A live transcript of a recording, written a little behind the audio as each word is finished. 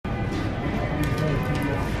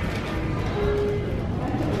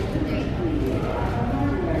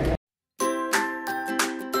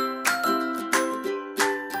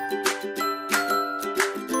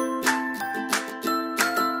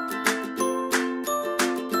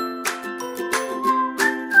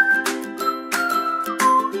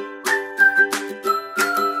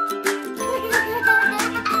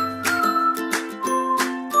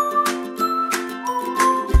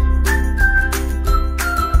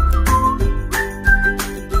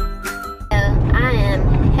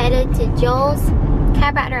Joel's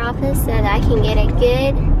chiropractor office so that I can get a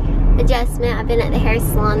good adjustment. I've been at the hair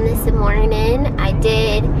salon this morning. I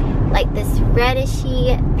did like this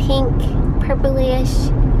redishy, pink, purplish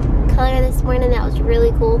color this morning. That was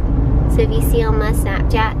really cool. So if you see on my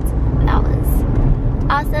Snapchat, that was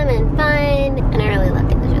awesome and fun, and I really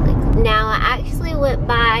loved it. It was really cool. Now I actually went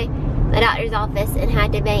by my doctor's office and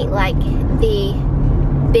had to make like the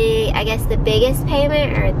big, I guess the biggest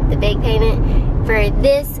payment, or the big payment for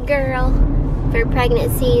this girl for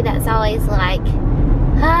pregnancy. That's always like,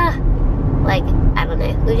 I don't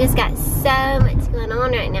know. We've just got so much going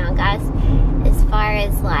on right now, guys, as far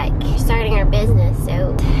as like starting our business.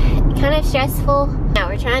 So kind of stressful. Now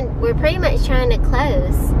we're pretty much trying to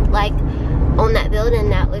close like on that building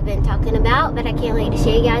that we've been talking about, but I can't wait to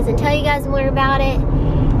show you guys and tell you guys more about it.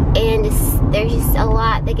 And there's just a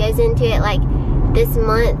lot that goes into it. Like this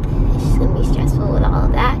month, it's just gonna be stressful with all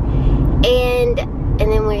of that. And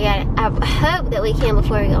then I hope that we can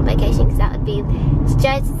before we go on vacation, because that would be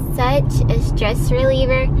just such a stress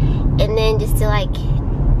reliever. And then just to like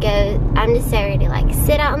go, I'm just so ready to like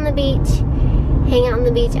sit out on the beach, hang out on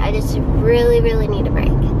the beach. I just really need a break,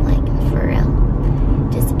 like for real.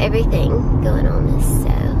 Just everything going on is so,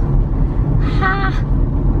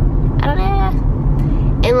 I don't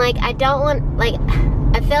know. And like I don't want, like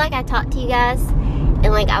I feel like I talk to you guys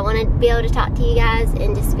and like I want to be able to talk to you guys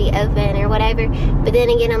and just be open or whatever, but then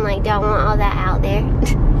again I'm like, don't want all that out there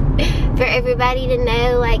for everybody to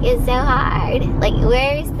know. Like it's so hard. Like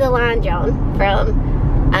where's the line drawn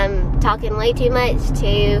from I'm talking way too much to,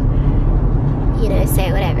 you know,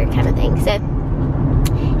 say whatever kind of thing. So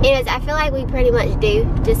anyways, I feel like we pretty much do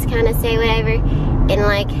just kind of say whatever. And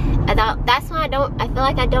like I thought, that's why I feel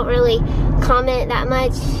like I don't really comment that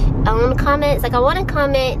much on comments. Like I want to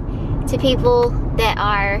comment to people that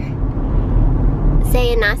are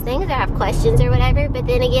saying nice things or have questions or whatever, but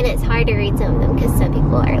then again it's hard to read some of them because some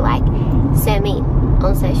people are like so mean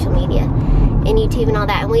on social media and YouTube and all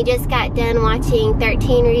that. And we just got done watching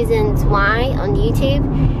 13 Reasons Why on YouTube,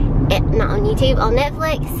 not on YouTube, on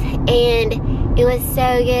Netflix, and it was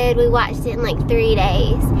so good. We watched it in like 3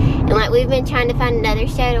 days, and like we've been trying to find another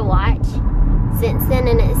show to watch since then,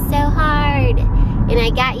 and it's so hard. And I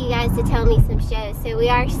got you guys to tell me some shows, so we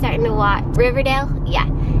are starting to watch Riverdale. Yeah,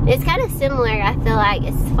 and it's kind of similar, I feel like,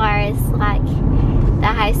 as far as like the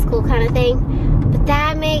high school kind of thing. But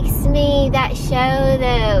that show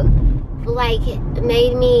though, like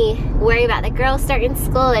made me worry about the girls starting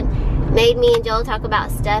school, and made me and Joel talk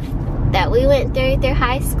about stuff that we went through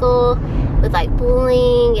high school with like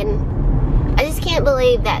bullying, and I just can't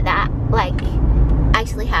believe that like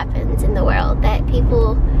actually happens in the world, that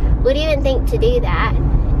people would even think to do that.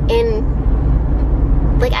 And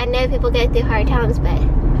like I know people go through hard times, but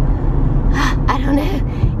I don't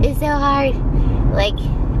know, it's so hard. Like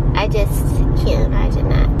I just can't imagine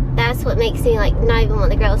that. That's what makes me like not even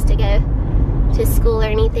want the girls to go to school or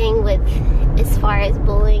anything with as far as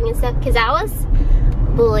bullying and stuff, because I was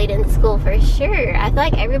bullied in school for sure. I feel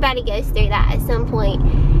like everybody goes through that at some point.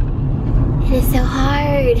 It's so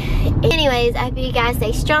hard. Anyways, I hope you guys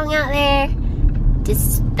stay strong out there.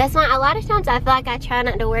 That's why a lot of times I feel like I try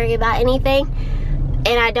not to worry about anything,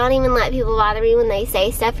 and I don't even let people bother me when they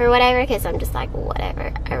say stuff or whatever, because I'm just like,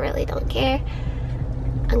 whatever, I really don't care.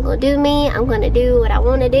 I'm gonna do me, I'm gonna do what I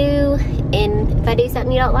want to do, and if I do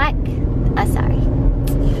something you don't like, I'm sorry.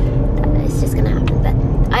 It's just gonna happen. But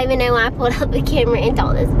I don't even know why I pulled up the camera and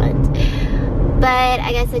talked this much. But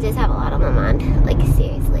I guess I just have a lot on my mind. Like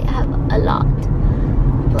seriously, I have a lot.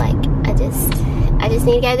 Like I just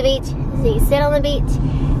need to go to the beach. I just need to sit on the beach,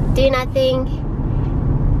 do nothing,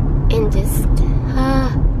 and just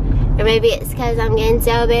or maybe it's because I'm getting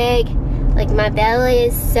so big. Like my belly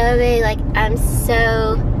is so big. Like I'm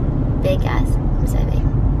so big, guys. I'm so big.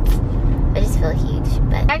 I just feel huge.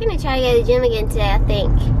 But I'm gonna try to go to the gym again today, I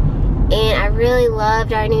think. And I really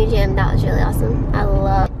loved our new gym. That was really awesome. I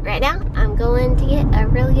love. Right now, I'm going to get a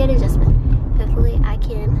really good adjustment. Hopefully, I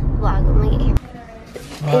can vlog when we get here.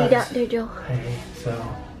 Hey, Dr. Joel. Hey, so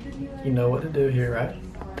you know what to do here, right?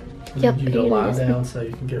 Yep. You go lie down so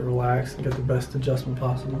you can get relaxed and get the best adjustment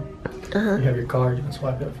possible. You have your card. You can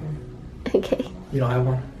swipe it for me. Okay. You don't have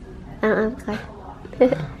one? I don't have a card.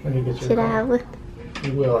 Let me get you. Should I have one?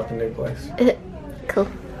 You will at the new place. Cool.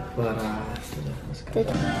 But let's go.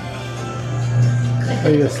 Are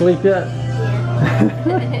you asleep yet?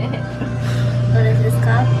 Yeah. What is this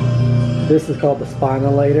called? This is called the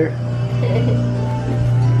spinalator.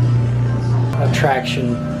 A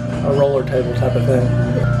traction, a roller table type of thing.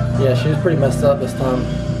 Yeah, she was pretty messed up this time.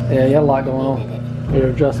 Yeah, you had a lot going on. Your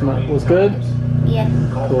adjustment was good? Yeah.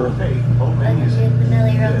 Cool. I can do the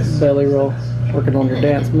belly roll. Belly roll. Working on your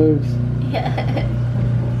dance moves. Yeah.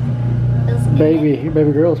 Your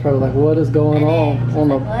baby girl's probably like, what is going on a what in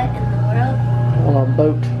the world? On a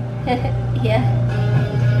boat? Yeah.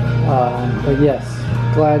 But yes,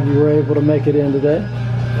 glad you were able to make it in today.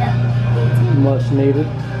 Yeah. Much needed.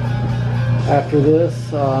 After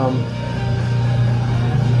this, I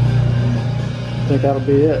think that'll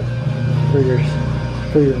be it for your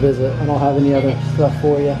visit. I don't have any other stuff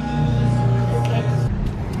for you. Okay.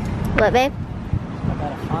 What, babe? I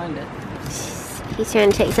gotta find it. He's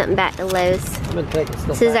trying to take something back to Lowe's. I've been taking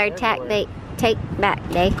stuff. This is our take back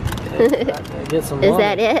day. Get some Is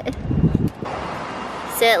that it?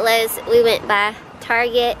 So at Lowe's, we went by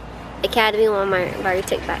Target, Academy, Walmart. I've already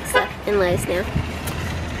took back stuff in Lowe's now.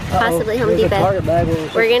 Possibly Home Depot.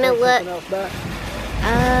 We're gonna look.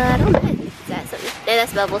 I don't know. Is that something? No,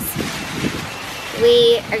 that's Bubbles.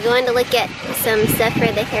 We are going to look at some stuff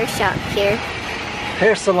for the hair shop here.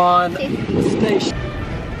 Hair salon station.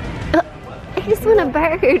 Oh, I just want a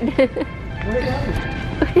bird. Where'd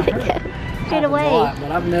it go? Get away.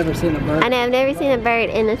 But I've never seen a bird. I know, I've never seen a bird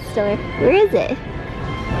in a store. Where is it?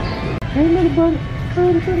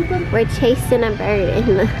 We're chasing a bird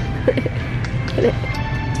in the...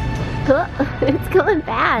 Oh, it's going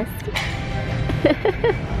fast.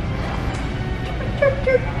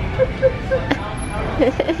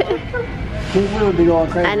 Kinsley would be going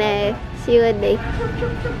crazy. I know, she would be.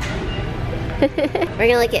 We're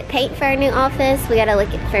gonna look at paint for our new office. We gotta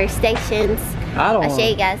look at for stations. I'll show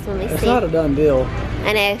you guys when we see. It's not a done deal.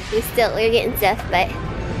 I know, we're getting stuff, but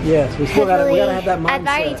yes, we gotta have that mindset. I've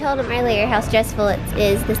already told them earlier how stressful it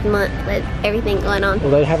is this month with everything going on. Well,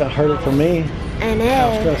 they haven't heard it from me. I know.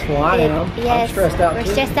 How stressful I am. Yes, I'm stressed out we're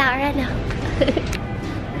too. stressed out right now.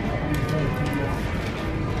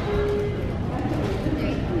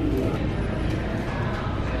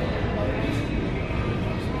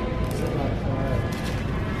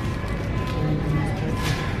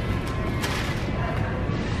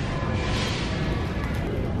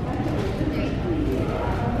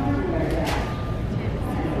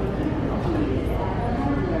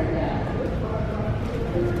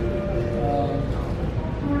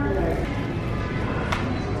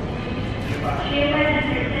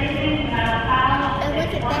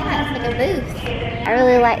 I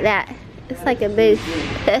really like that. It's like a booth.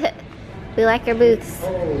 We like our booths.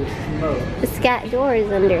 It's got doors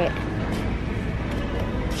under it.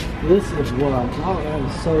 This is what I'm talking about.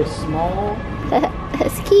 It's so small.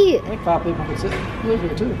 That's cute. I think 5 people could sit live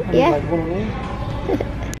here too. Yeah. Like one of them.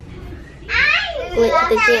 Went to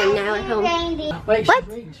the gym, now at home. Wait, what?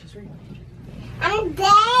 She's reading. I'm David.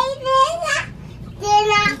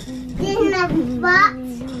 Then a box.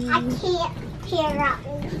 I can't tear up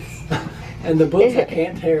these. And the books I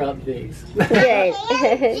can't tear up these. Good. I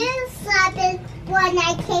can't do something when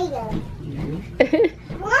I can.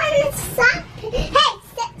 One something. Hey,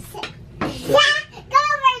 sit. Go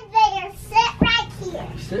over there. Sit right here.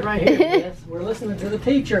 Sit right here, yes. We're listening to the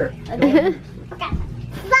teacher. Okay.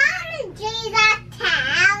 Father Jesus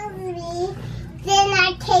tells me, then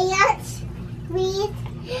I can't read.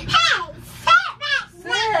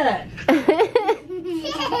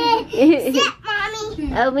 Hey, sit, sit,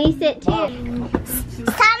 mommy. Oh, me sit too.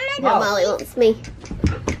 No, Molly wants me.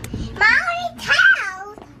 Molly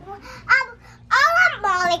tells. I'll let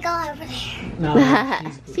Molly go over there. No,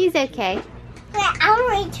 she's okay. Wait, I'll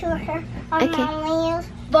read to her. Okay.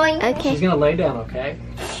 Okay. She's gonna lay down, okay?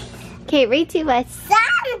 Okay, read to us.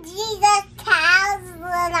 Some Jesus tells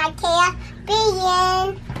when I can't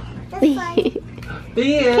be in.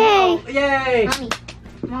 Be in. Okay. Oh, yay.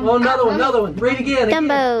 Well, another one. Read again.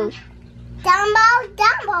 Dumbo.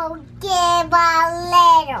 Dumbo, give a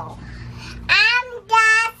little. I'm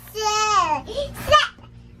just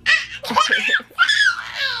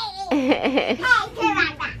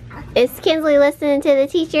Is Kinsley listening to the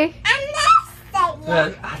teacher? I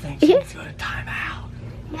I think she's going to time out.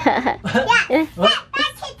 Yeah,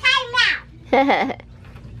 that's a time out.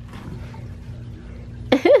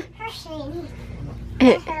 Her saying.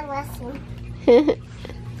 Let her listen.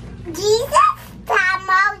 Jesus,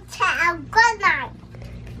 Dumbo, tell good night.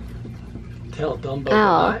 Tell Dumbo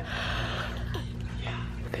Oh. goodnight.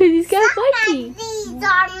 Because he's got a monkey. These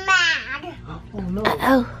are mad. Oh, no.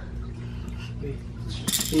 Uh-oh.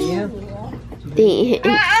 The end. The I'm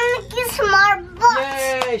gonna get some more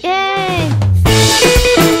books. Yay! Yay!